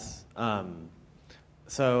 That's,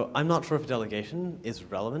 so I'm not sure if a delegation is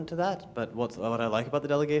relevant to that, but what I like about the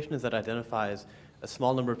delegation is that it identifies a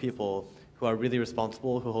small number of people who are really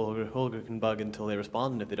responsible, who Holger can bug until they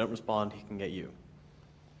respond, and if they don't respond, he can get you.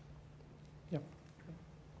 Yep.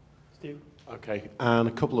 Steve? Okay, and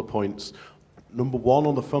a couple of points. Number one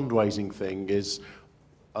on the fundraising thing is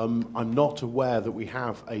I'm not aware that we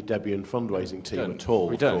have a Debian fundraising team at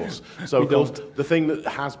all, of course. So, of course, the thing that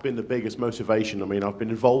has been the biggest motivation, I mean, I've been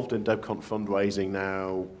involved in DebConf fundraising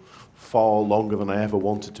now far longer than I ever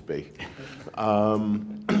wanted to be.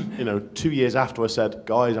 You know, 2 years after I said,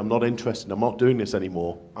 guys, I'm not interested, I'm not doing this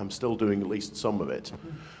anymore, I'm still doing at least some of it.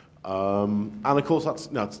 And of course, that's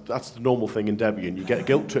the normal thing in Debian. You get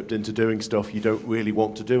guilt-tripped into doing stuff you don't really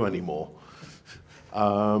want to do anymore.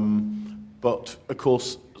 But, of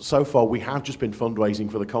course, so far we have just been fundraising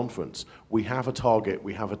for the conference. We have a target,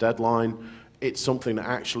 we have a deadline. It's something that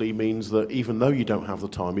actually means that even though you don't have the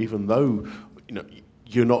time, even though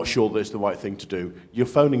you're not sure that it's the right thing to do, you're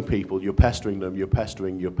phoning people, you're pestering them, you're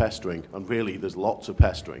pestering, and really there's lots of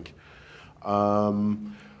pestering.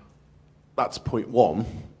 That's point one.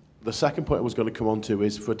 The second point I was going to come on to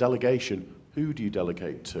is, for a delegation, who do you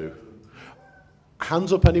delegate to?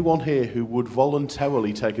 Hands up anyone here who would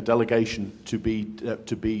voluntarily take a delegation to be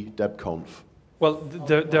DebConf. Well,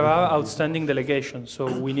 there are outstanding delegations, so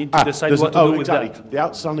we need to decide what to do with that. The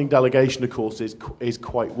outstanding delegation, of course, is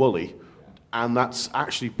quite woolly, and that's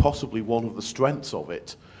actually possibly one of the strengths of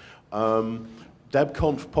it.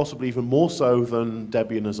 DebConf, possibly even more so than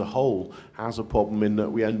Debian as a whole, has a problem in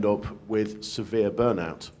that we end up with severe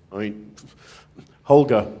burnout. I mean,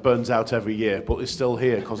 Holger burns out every year, but is still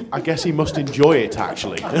here, because I guess he must enjoy it,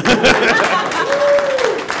 actually.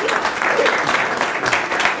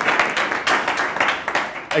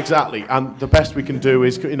 Exactly, and the best we can do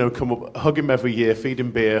is, come up, hug him every year, feed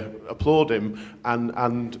him beer, applaud him, and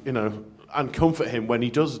comfort him when he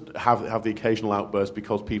does have the occasional outburst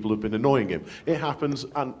because people have been annoying him. It happens,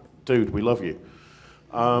 and dude, we love you.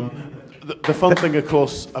 The fun thing, of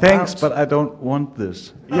course. Thanks, but I don't want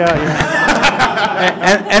this. Yeah.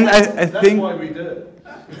 and I think. That's why we did it.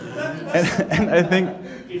 And I think.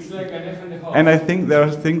 It's like an F in the hall. And I think there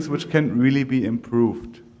are things which can really be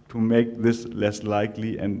improved to make this less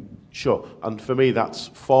likely. And sure, and for me, that's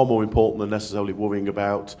far more important than necessarily worrying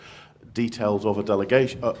about details of a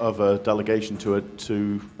delegation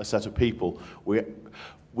to a set of people.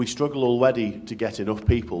 We struggle already to get enough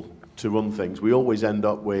people to run things. We always end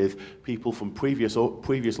up with people from previous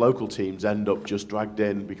local teams end up just dragged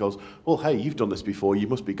in because, well, hey, you've done this before, you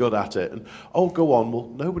must be good at it, and oh, go on, well,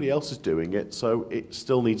 nobody else is doing it, so it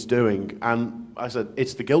still needs doing. And I said,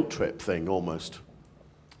 it's the guilt trip thing almost.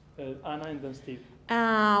 Anna and then Steve.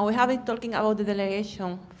 We have been talking about the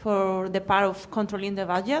delegation for the part of controlling the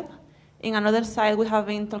budget. In another side, we have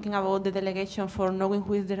been talking about the delegation for knowing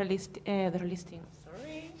who is the listing.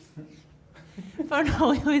 For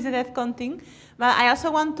knowing who is the DebConf team. But I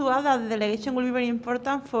also want to add that the delegation will be very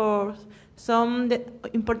important for some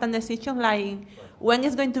important decisions, like when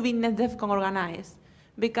is going to be next DebConf organized.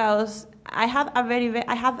 Because I had a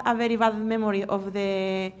very bad memory of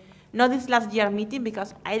not this last year meeting,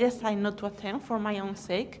 because I decided not to attend for my own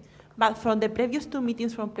sake, but from the previous two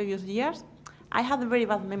meetings from previous years, I had very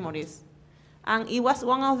bad memories. And it was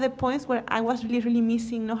one of the points where I was really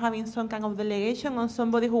missing not having some kind of delegation on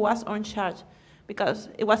somebody who was on charge, because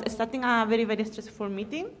it was starting a very stressful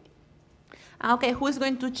meeting. And okay, who is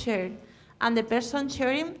going to chair? And the person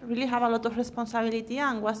chairing really had a lot of responsibility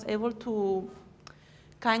and was able to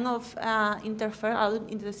kind of interfere a lot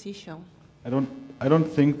in the decision. I don't I don't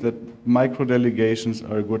think that micro-delegations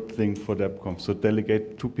are a good thing for DebConf. So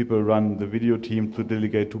delegate 2 people run the video team, to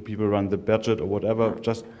delegate 2 people run the budget or whatever,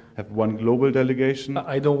 just have one global delegation.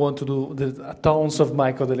 I don't want to do tons of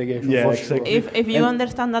micro-delegations, Yeah, for exactly. sure. If you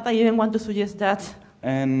understand that, I even want to suggest that.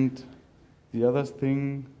 And the other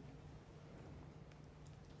thing,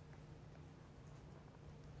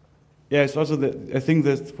 yeah, it's also I think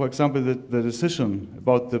that, for example, the decision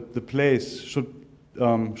about the place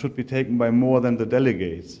should be taken by more than the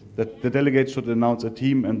delegates. That the delegates should announce a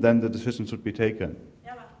team, and then the decision should be taken.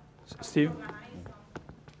 Steve?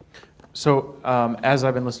 So as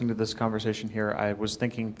I've been listening to this conversation here, I was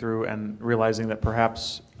thinking through and realizing that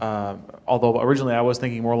perhaps, although originally I was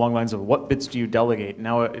thinking more along the lines of what bits do you delegate,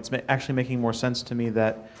 now it's actually making more sense to me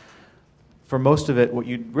that for most of it, what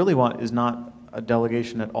you really want is not a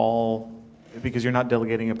delegation at all, because you're not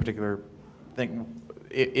delegating a particular thing.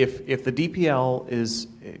 If the DPL is,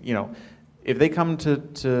 if they come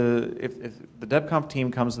if the DebConf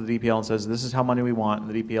team comes to the DPL and says, this is how money we want,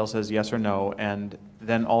 and the DPL says yes or no, and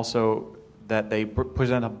then also that they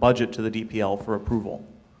present a budget to the DPL for approval.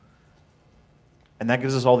 And that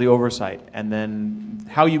gives us all the oversight. And then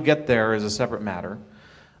how you get there is a separate matter.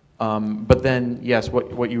 But then, yes,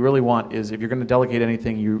 what you really want is, if you're going to delegate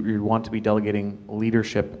anything, you want to be delegating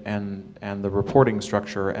leadership and the reporting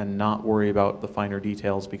structure, and not worry about the finer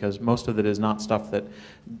details, because most of it is not stuff that,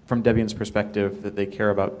 from Debian's perspective, that they care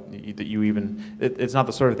about, that you even, it's not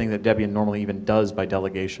the sort of thing that Debian normally even does by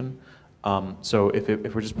delegation. So if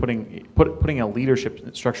we're just putting a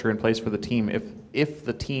leadership structure in place for the team, if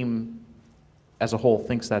the team as a whole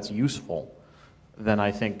thinks that's useful, then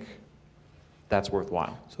I think that's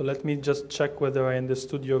worthwhile. So let me just check whether I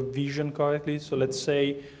understood your vision correctly. So let's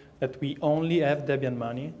say that we only have Debian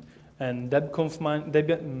money, and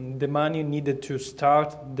the money needed to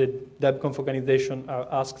start the DebConf organization are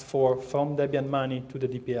asked for from Debian money to the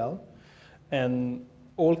DPL, and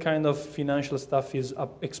all kind of financial stuff is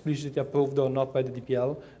explicitly approved or not by the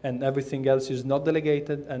DPL, and everything else is not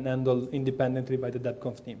delegated and handled independently by the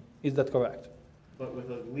DebConf team. Is that correct? But with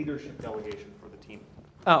a leadership delegation for the team.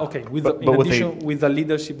 Ah, okay. With a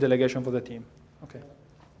leadership delegation for the team. Okay.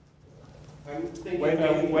 Wait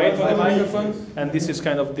for the microphone. And this is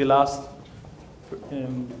kind of the last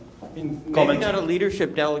Maybe comment. not a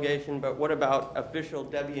leadership delegation, but what about official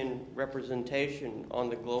Debian representation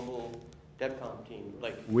on the global DebConf team?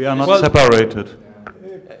 Like, we are not separated.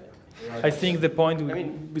 I think the point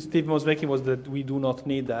Steve was making was that we do not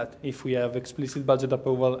need that if we have explicit budget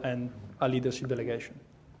approval and a leadership delegation.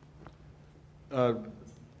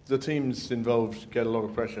 The teams involved get a lot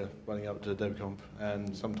of pressure running up to DebConf,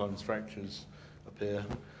 and sometimes fractures appear,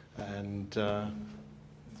 and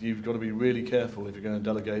you've got to be really careful if you're going to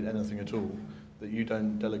delegate anything at all, that you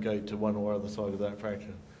don't delegate to one or other side of that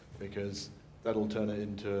fracture, because that'll turn it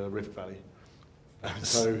into a Rift Valley.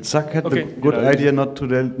 So, Zach had the good idea not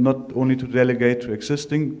only to delegate to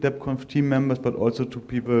existing DebConf team members, but also to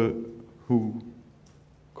people who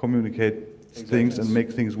communicate things and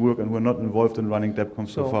make things work, and we're not involved in running DebConf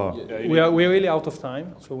so far. We're really out of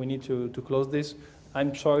time, so we need to close this.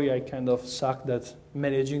 I'm sorry I kind of sucked at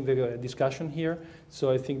managing the discussion here,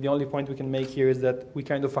 so I think the only point we can make here is that we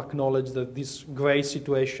kind of acknowledge that this gray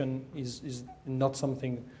situation is not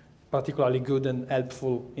something particularly good and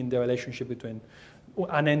helpful in the relationship between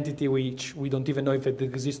an entity which we don't even know if it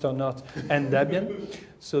exists or not and Debian.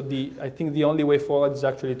 So I think the only way forward is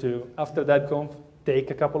actually to, after DebConf,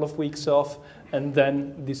 take a couple of weeks off and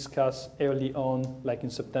then discuss early on, like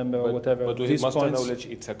in September or whatever. But we must acknowledge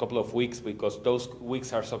it's a couple of weeks, because those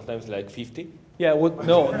weeks are sometimes like 50. Yeah,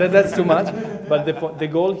 no, that's too much. But the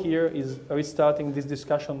goal here is restarting this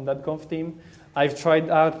discussion on DebConf team. I've tried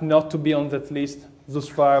hard not to be on that list thus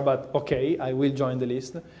far, but okay, I will join the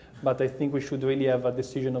list. But I think we should really have a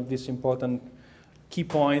decision of this important key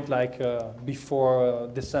point, like before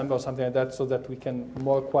December or something like that, so that we can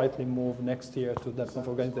more quietly move next year to that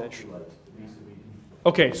organization.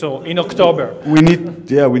 Okay, so in October. We need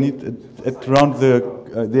at around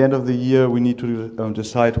the end of the year, we need to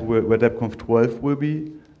decide where DebConf 12 will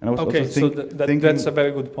be. And I was okay, also thinking that's a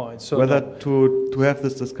very good point. So whether to have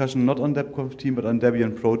this discussion not on DebConf team, but on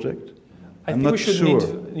Debian project. I think we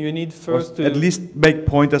should need first to at least make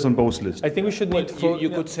pointers on both lists. I think we should need. You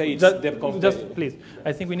could say it's DebConf. Just please.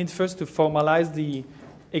 I think we need first to formalize the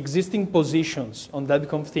existing positions on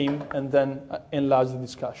DebConf team and then enlarge the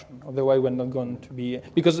discussion. Otherwise, we're not going to be,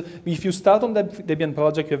 because if you start on the Debian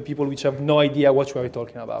project, you have people which have no idea what we are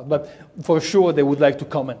talking about. But for sure, they would like to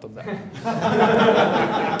comment on that.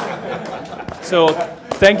 So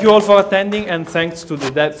thank you all for attending, and thanks to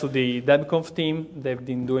the DebConf team. They've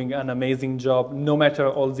been doing an amazing job. No matter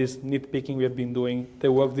all this nitpicking we have been doing,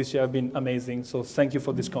 the work this year has been amazing. So thank you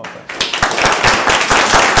for this conference.